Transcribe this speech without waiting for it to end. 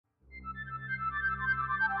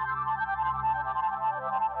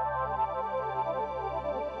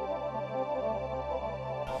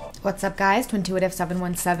What's up, guys? Twintuitive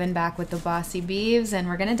 717 back with the Bossy Beeves, and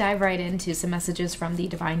we're going to dive right into some messages from the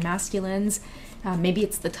Divine Masculines. Maybe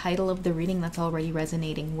it's the title of the reading that's already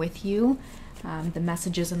resonating with you. The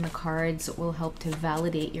messages and the cards will help to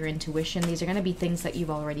validate your intuition. These are going to be things that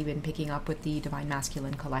you've already been picking up with the Divine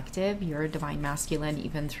Masculine Collective. You're a Divine Masculine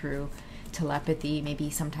even through telepathy.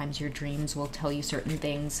 Maybe sometimes your dreams will tell you certain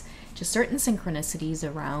things, just certain synchronicities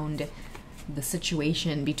around the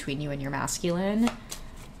situation between you and your masculine.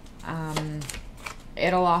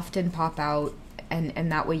 It'll often pop out,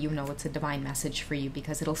 and that way you know it's a divine message for you,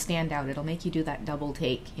 because it'll stand out. It'll make you do that double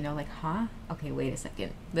take, you know, like, huh? Okay, wait a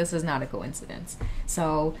second. This is not a coincidence.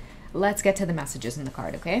 So let's get to the messages in the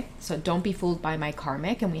card, okay? So don't be fooled by my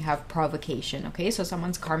karmic, and we have provocation, okay? So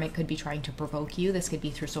someone's karmic could be trying to provoke you. This could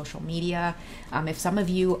be through social media. If some of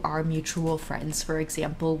you are mutual friends, for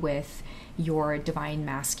example, with your divine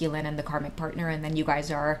masculine and the karmic partner, and then you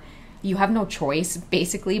guys you have no choice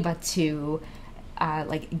basically but to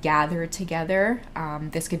like gather together.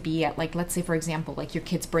 This could be at, like, let's say for example, like your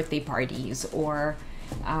kids' birthday parties, or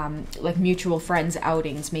like mutual friends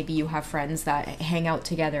outings. Maybe you have friends that hang out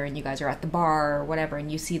together and you guys are at the bar or whatever,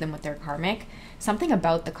 and you see them with their karmic. Something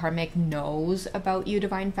about the karmic knows about you,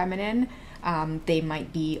 divine feminine. They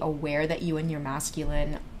might be aware that you and your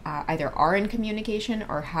masculine either are in communication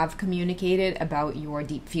or have communicated about your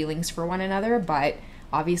deep feelings for one another, but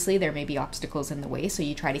obviously there may be obstacles in the way, so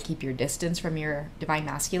you try to keep your distance from your divine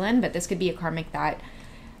masculine. But this could be a karmic that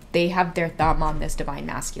they have their thumb on this divine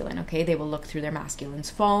masculine, okay? They will look through their masculine's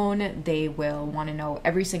phone. They will want to know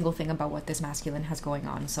every single thing about what this masculine has going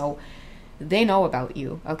on. So they know about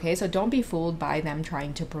you, okay? So don't be fooled by them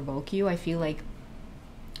trying to provoke you. I feel like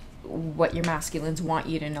what your masculines want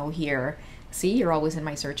you to know here, see, you're always in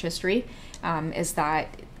my search history, is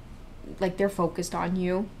that, like, they're focused on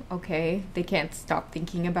you, okay? They can't stop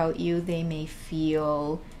thinking about you. They may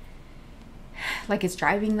feel like it's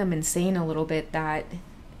driving them insane a little bit, that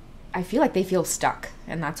I feel like they feel stuck,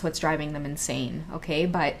 and that's what's driving them insane, okay?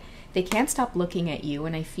 But they can't stop looking at you,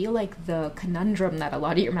 and I feel like the conundrum that a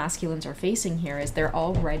lot of your masculines are facing here is they're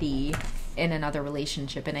already in another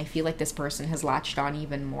relationship, and I feel like this person has latched on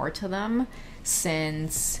even more to them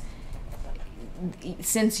since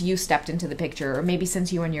you stepped into the picture, or maybe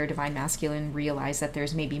since you and your divine masculine realize that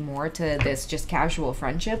there's maybe more to this just casual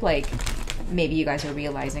friendship. Like, maybe you guys are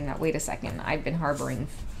realizing that, wait a second, I've been harboring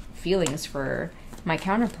feelings for my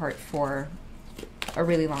counterpart for a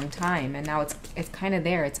really long time, and now it's kind of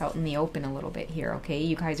there, it's out in the open a little bit here, okay?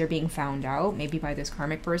 You guys are being found out, maybe by this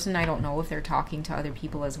karmic person. I don't know if they're talking to other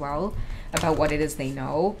people as well about what it is they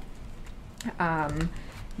know,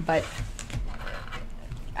 but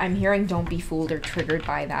I'm hearing don't be fooled or triggered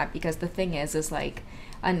by that, because the thing is like,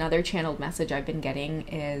 another channeled message I've been getting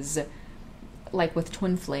is, like, with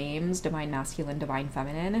twin flames, divine masculine, divine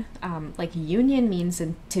feminine, like, union means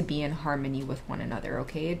to be in harmony with one another,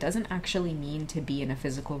 okay? It doesn't actually mean to be in a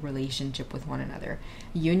physical relationship with one another.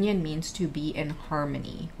 Union means to be in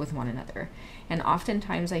harmony with one another. And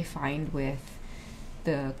oftentimes I find with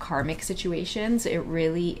the karmic situations, it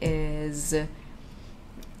really is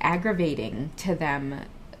aggravating to them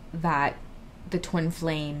that the twin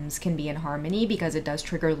flames can be in harmony, because it does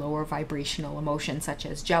trigger lower vibrational emotions such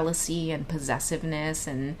as jealousy and possessiveness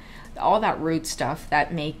and all that root stuff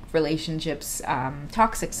that make relationships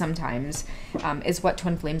toxic sometimes, is what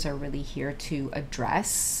twin flames are really here to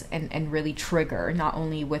address and really trigger, not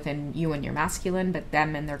only within you and your masculine, but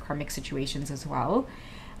them and their karmic situations as well.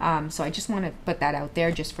 So I just want to put that out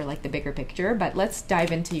there just for, like, the bigger picture. But let's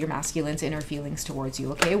dive into your masculine's inner feelings towards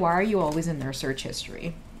you, okay? Why are you always in their search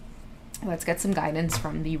history? Let's get some guidance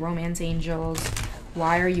from the romance angels.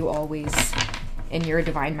 Why are you always in your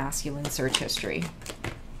divine masculine search history?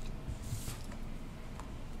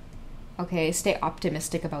 Okay, stay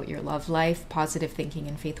optimistic about your love life. Positive thinking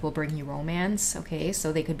and faith will bring you romance. Okay,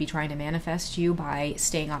 so they could be trying to manifest you by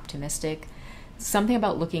staying optimistic. Something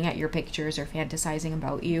about looking at your pictures or fantasizing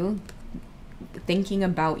about you, thinking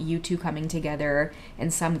about you two coming together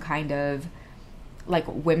in some kind of, like,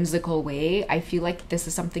 whimsical way. I feel like this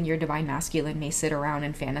is something your divine masculine may sit around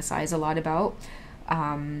and fantasize a lot about.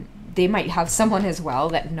 They might have someone as well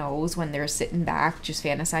that knows when they're sitting back just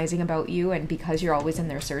fantasizing about you, and because you're always in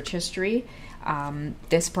their search history,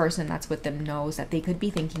 this person that's with them knows that they could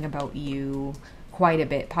be thinking about you quite a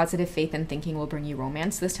bit. Positive faith and thinking will bring you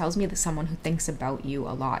romance. This tells me that someone who thinks about you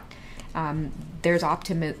a lot. There's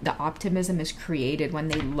the optimism is created when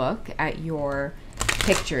they look at your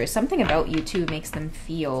pictures. Something about you too makes them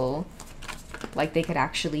feel like they could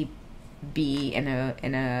actually be in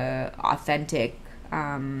a authentic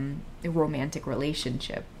romantic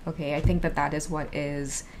relationship. Okay, I think that is what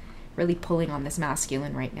is really pulling on this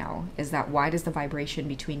masculine right now, is that why does the vibration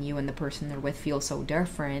between you and the person they're with feel so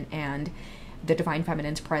different? And the divine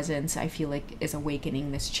feminine's presence, I feel like, is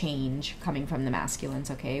awakening this change coming from the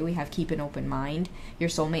masculines, okay? We have keep an open mind. Your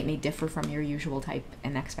soulmate may differ from your usual type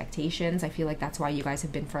and expectations. I feel like that's why you guys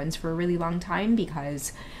have been friends for a really long time,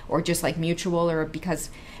 because, or just like mutual, or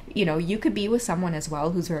because, you know, you could be with someone as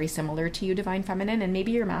well who's very similar to you, divine feminine, and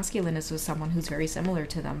maybe your masculine is with someone who's very similar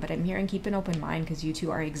to them. But I'm hearing keep an open mind because you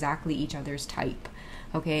two are exactly each other's type.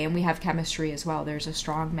 Okay, and we have chemistry as well. There's a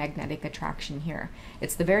strong magnetic attraction here.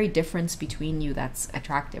 It's the very difference between you that's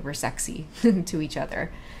attractive or sexy to each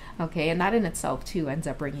other. Okay, and that in itself too ends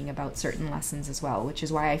up bringing about certain lessons as well, which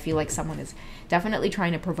is why I feel like someone is definitely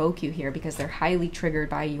trying to provoke you here, because they're highly triggered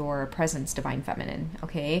by your presence, divine feminine.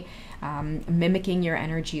 Okay, mimicking your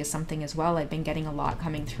energy is something as well. I've been getting a lot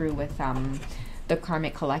coming through with the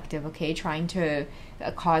karmic collective, okay, trying to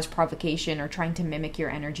cause provocation or trying to mimic your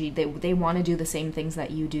energy. They want to do the same things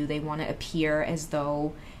that you do. They want to appear as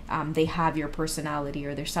though they have your personality,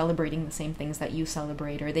 or they're celebrating the same things that you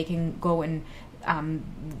celebrate, or they can go and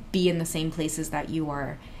be in the same places that you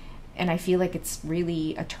are. And I feel like it's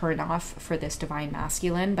really a turn off for this divine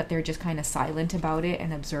masculine, but they're just kind of silent about it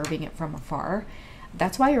and observing it from afar.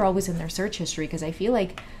 That's why you're always in their search history, because I feel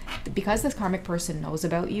like because this karmic person knows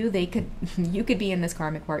about you, you could be in this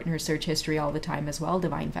karmic partner's search history all the time as well,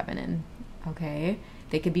 divine feminine. Okay,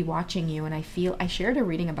 they could be watching you, and I shared a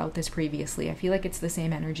reading about this previously. I feel like it's the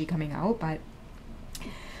same energy coming out, but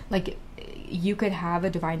like you could have a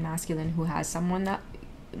divine masculine who has someone that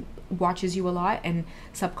watches you a lot, and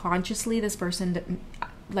subconsciously this person,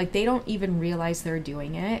 like, they don't even realize they're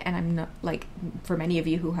doing it. And I'm not, like, for many of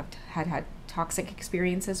you who have had toxic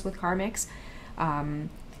experiences with karmics,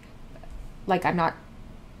 like, I'm not,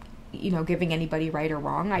 you know, giving anybody right or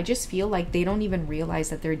wrong. I just feel like they don't even realize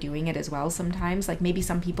that they're doing it as well sometimes. Like, maybe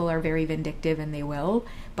some people are very vindictive and they will,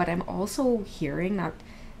 but I'm also hearing that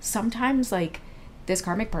sometimes, like, this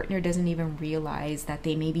karmic partner doesn't even realize that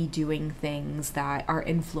they may be doing things that are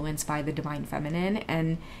influenced by the divine feminine.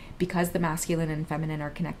 And because the masculine and feminine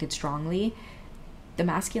are connected strongly, the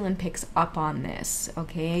masculine picks up on this,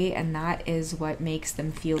 okay? And that is what makes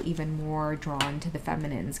them feel even more drawn to the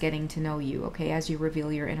feminines, getting to know you, okay? As you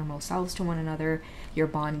reveal your innermost selves to one another, your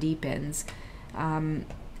bond deepens.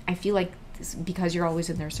 I feel like because you're always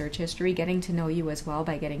in their search history, getting to know you as well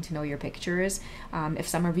by getting to know your pictures. If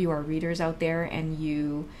some of you are readers out there and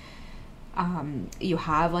you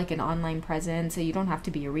have like an online presence, so you don't have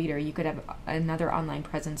to be a reader, you could have another online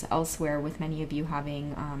presence elsewhere, with many of you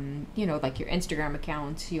having you know, like your Instagram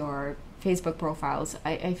accounts, your Facebook profiles.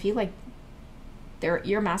 I feel like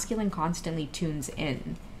your masculine constantly tunes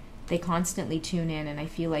in. They constantly tune in, and I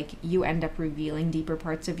feel like you end up revealing deeper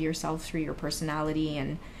parts of yourself through your personality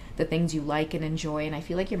and the things you like and enjoy. And I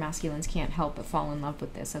feel like your masculines can't help but fall in love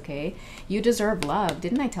with this, okay? You deserve love.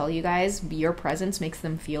 Didn't I tell you guys your presence makes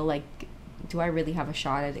them feel like, do I really have a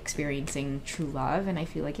shot at experiencing true love? And I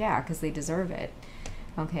feel like, yeah, because they deserve it.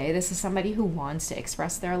 Okay, this is somebody who wants to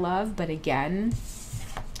express their love, but again,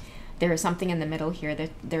 there is something in the middle here, that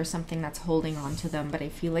there's something that's holding on to them. But I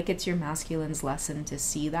feel like it's your masculine's lesson to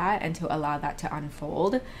see that and to allow that to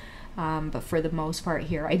unfold. But for the most part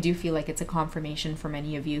here, I do feel like it's a confirmation for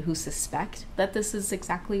many of you who suspect that this is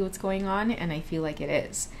exactly what's going on, and I feel like it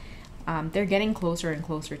is. They're getting closer and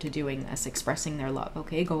closer to doing this, expressing their love,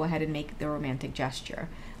 okay? Go ahead and make the romantic gesture.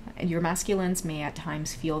 And your masculines may at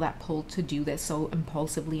times feel that pull to do this so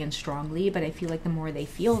impulsively and strongly, but I feel like the more they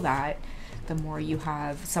feel that, the more you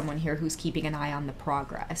have someone here who's keeping an eye on the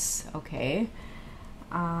progress, okay?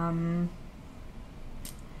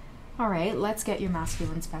 All right, let's get your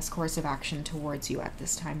masculine's best course of action towards you at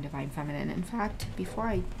this time, divine feminine. In fact, before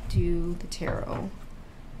I do the tarot,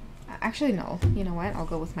 actually no, you know what? I'll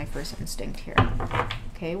go with my first instinct here.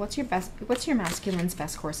 Okay, what's your masculine's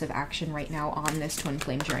best course of action right now on this twin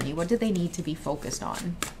flame journey? What do they need to be focused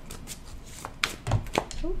on?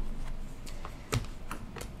 Ooh.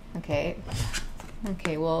 Okay,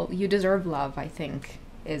 well, you deserve love, I think,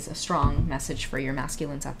 is a strong message for your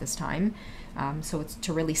masculines at this time. So it's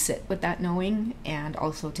to really sit with that knowing, and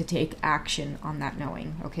also to take action on that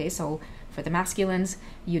knowing, okay? So for the masculines,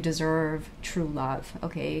 you deserve true love,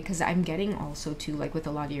 okay? Because I'm getting also too, like with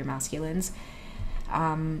a lot of your masculines,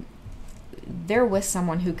 they're with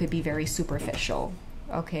someone who could be very superficial,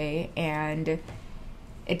 okay? And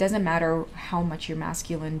it doesn't matter how much your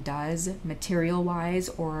masculine does material-wise,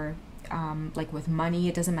 or like with money,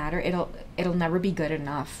 it doesn't matter. It'll never be good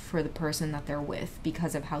enough for the person that they're with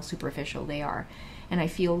because of how superficial they are. And I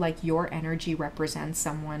feel like your energy represents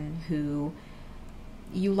someone who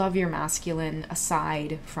you love your masculine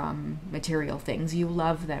aside from material things. You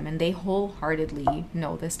love them, and they wholeheartedly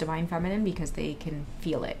know this divine feminine because they can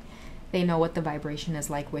feel it. They know what the vibration is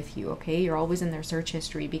like with you, okay? You're always in their search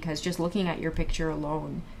history because just looking at your picture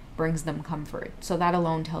alone brings them comfort. So that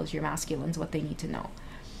alone tells your masculines what they need to know.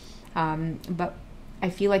 But I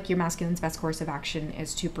feel like your masculine's best course of action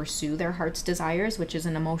is to pursue their heart's desires, which is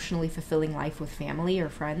an emotionally fulfilling life with family or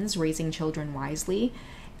friends, raising children wisely,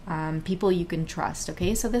 people you can trust,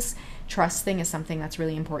 okay? So this trust thing is something that's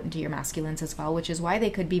really important to your masculines as well, which is why they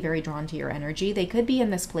could be very drawn to your energy. They could be in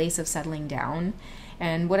this place of settling down.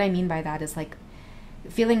 And what I mean by that is like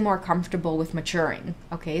feeling more comfortable with maturing,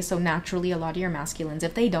 okay? So naturally, a lot of your masculines,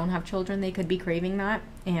 if they don't have children, they could be craving that.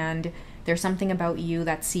 And there's something about you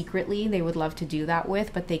that secretly they would love to do that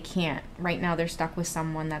with, but they can't. Right now, they're stuck with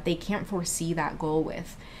someone that they can't foresee that goal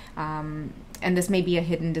with. And this may be a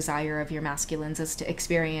hidden desire of your masculines, is to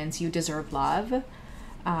experience you deserve love.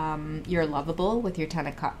 You're lovable with your 10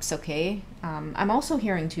 of Cups, okay? I'm also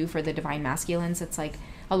hearing too for the divine masculines, it's like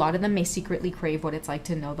a lot of them may secretly crave what it's like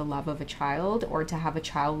to know the love of a child, or to have a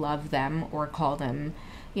child love them or call them,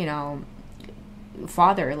 you know,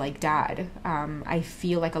 father, like dad. I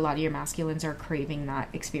feel like a lot of your masculines are craving that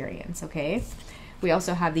experience, okay? We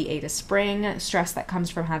also have the 8 of Spring, stress that comes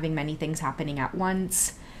from having many things happening at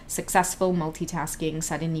once, successful multitasking,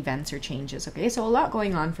 sudden events or changes, okay? So a lot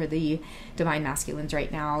going on for the divine masculines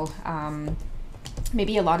right now.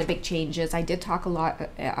 Maybe a lot of big changes. I did talk a lot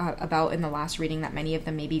about in the last reading that many of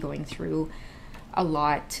them may be going through a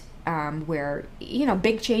lot where, you know,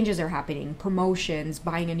 big changes are happening. Promotions,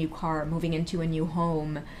 buying a new car, moving into a new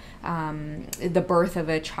home, the birth of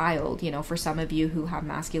a child, you know, for some of you who have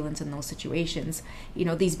masculines in those situations. You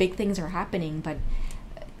know, these big things are happening, but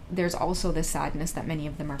there's also the sadness that many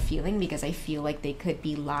of them are feeling because I feel like they could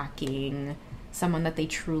be lacking someone that they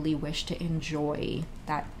truly wish to enjoy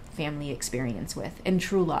that family experience with and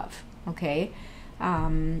true love, okay?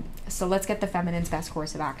 So let's get the feminine's best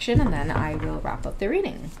course of action, and then I will wrap up the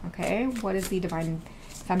reading, okay? What is the divine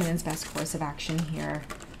feminine's best course of action here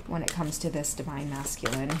when it comes to this divine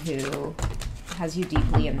masculine who has you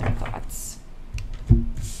deeply in their thoughts?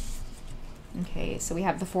 Okay, so we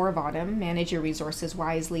have the 4 of Autumn. Manage your resources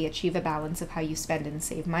wisely, achieve a balance of how you spend and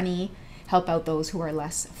save money, help out those who are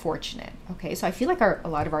less fortunate. Okay, so I feel like a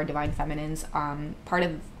lot of our divine feminines, part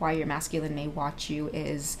of why your masculine may watch you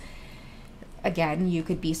is, again, you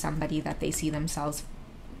could be somebody that they see themselves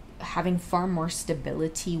having far more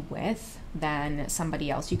stability with than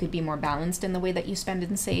somebody else. You could be more balanced in the way that you spend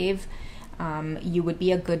and save. You would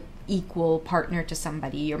be a good equal partner to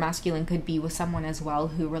somebody. Your masculine could be with someone as well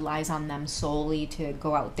who relies on them solely to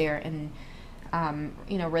go out there and,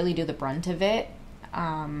 you know, really do the brunt of it.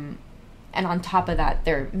 And on top of that,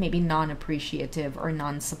 they're maybe non-appreciative or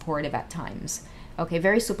non-supportive at times. Okay,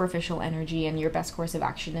 very superficial energy, and your best course of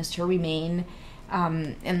action is to remain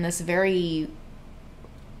in this very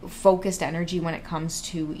focused energy when it comes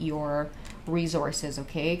to your resources,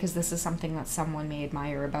 okay? Because this is something that someone may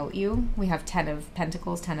admire about you. We have 10 of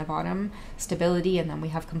Pentacles, 10 of Autumn, stability, and then we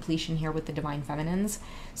have completion here with the divine feminines.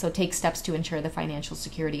 So take steps to ensure the financial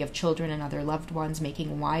security of children and other loved ones,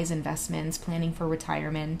 making wise investments, planning for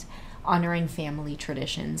retirement, honoring family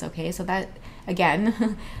traditions, okay? So that,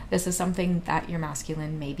 again, this is something that your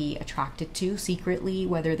masculine may be attracted to secretly,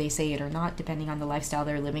 whether they say it or not, depending on the lifestyle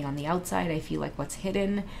they're living on the outside. I feel like what's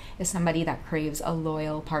hidden is somebody that craves a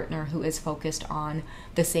loyal partner who is focused on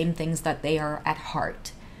the same things that they are at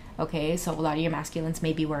heart, okay? So a lot of your masculines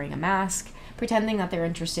may be wearing a mask, pretending that they're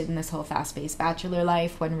interested in this whole fast-paced bachelor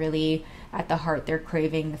life, when really at the heart they're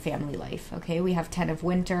craving the family life, okay? We have 10 of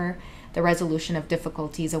Winter, the resolution of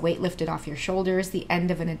difficulties, a weight lifted off your shoulders, the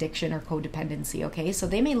end of an addiction or codependency, okay? So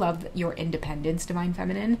they may love your independence, divine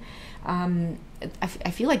feminine. I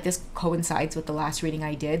feel like this coincides with the last reading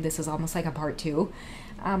I did. This is almost like a part 2.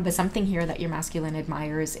 But something here that your masculine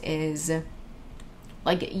admires is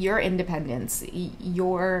like your independence,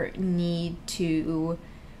 your need to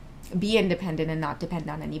be independent and not depend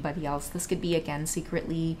on anybody else. This could be, again,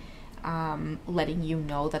 secretly letting you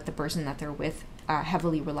know that the person that they're with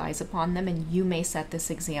heavily relies upon them, and you may set this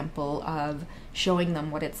example of showing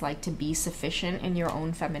them what it's like to be sufficient in your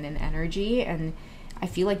own feminine energy. And I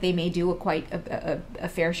feel like they may do a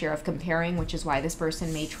fair share of comparing, which is why this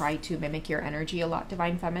person may try to mimic your energy a lot,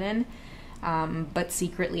 divine feminine. But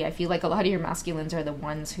secretly, I feel like a lot of your masculines are the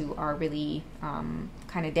ones who are really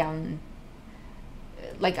kind of down,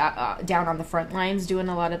 like down on the front lines, doing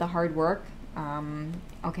a lot of the hard work.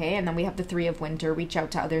 Okay, and then we have the 3 of Winter. Reach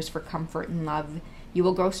out to others for comfort and love. You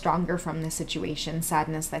will grow stronger from this situation.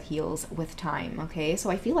 Sadness that heals with time. Okay,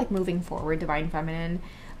 so I feel like moving forward, divine feminine,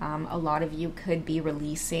 A lot of you could be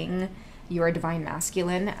releasing your divine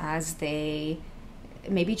masculine as they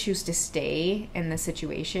maybe choose to stay in the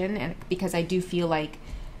situation. And because I do feel like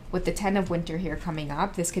with the 10 of winter here coming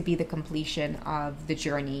up, this could be the completion of the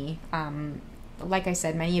journey. Like I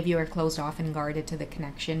said, many of you are closed off and guarded to the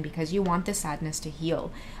connection because you want the sadness to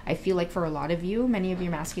heal. I feel like for a lot of you, many of your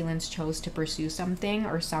masculines chose to pursue something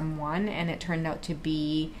or someone, and it turned out to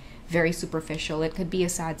be very superficial. It could be a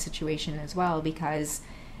sad situation as well because,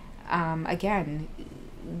 again,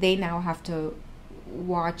 they now have to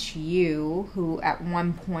watch you, who at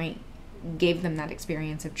one point gave them that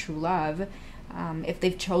experience of true love. If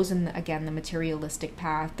they've chosen, again, the materialistic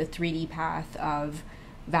path, the 3D path of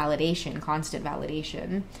validation, constant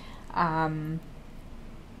validation,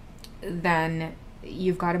 then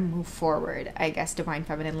you've got to move forward, I guess, divine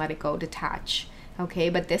feminine, let it go, detach. Okay,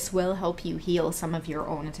 but this will help you heal some of your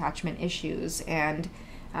own attachment issues and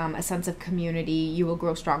a sense of community. You will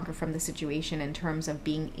grow stronger from the situation in terms of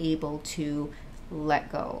being able to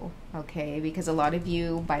let go. Okay, because a lot of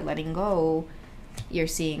you, by letting go, you're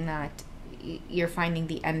seeing that you're finding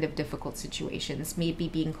the end of difficult situations, maybe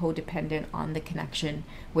being codependent on the connection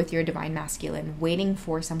with your divine masculine, waiting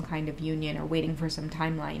for some kind of union or waiting for some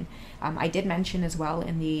timeline. I did mention as well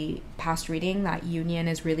in the past reading that union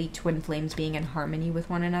is really twin flames being in harmony with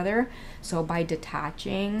one another. So by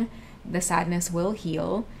detaching, the sadness will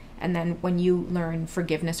heal. And then when you learn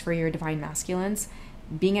forgiveness for your divine masculines,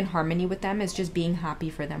 being in harmony with them is just being happy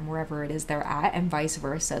for them wherever it is they're at, and vice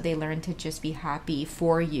versa. They learn to just be happy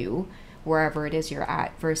for you wherever it is you're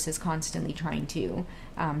at versus constantly trying to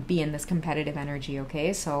be in this competitive energy.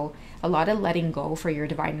 Okay, so a lot of letting go for your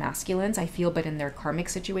divine masculines, I feel, but in their karmic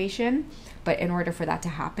situation. But in order for that to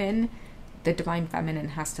happen, the divine feminine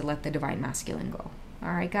has to let the divine masculine go.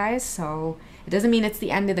 All right, guys, so it doesn't mean it's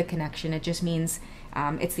the end of the connection. It just means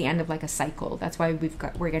it's the end of like a cycle. That's why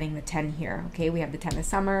we're getting the 10 here. Okay, we have the 10 of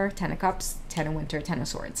summer, 10 of cups, 10 of winter, 10 of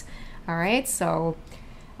swords. All right, so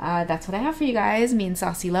that's what I have for you guys. Me and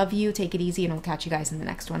Saucy love you. Take it easy, and we'll catch you guys in the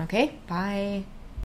next one. Okay, bye.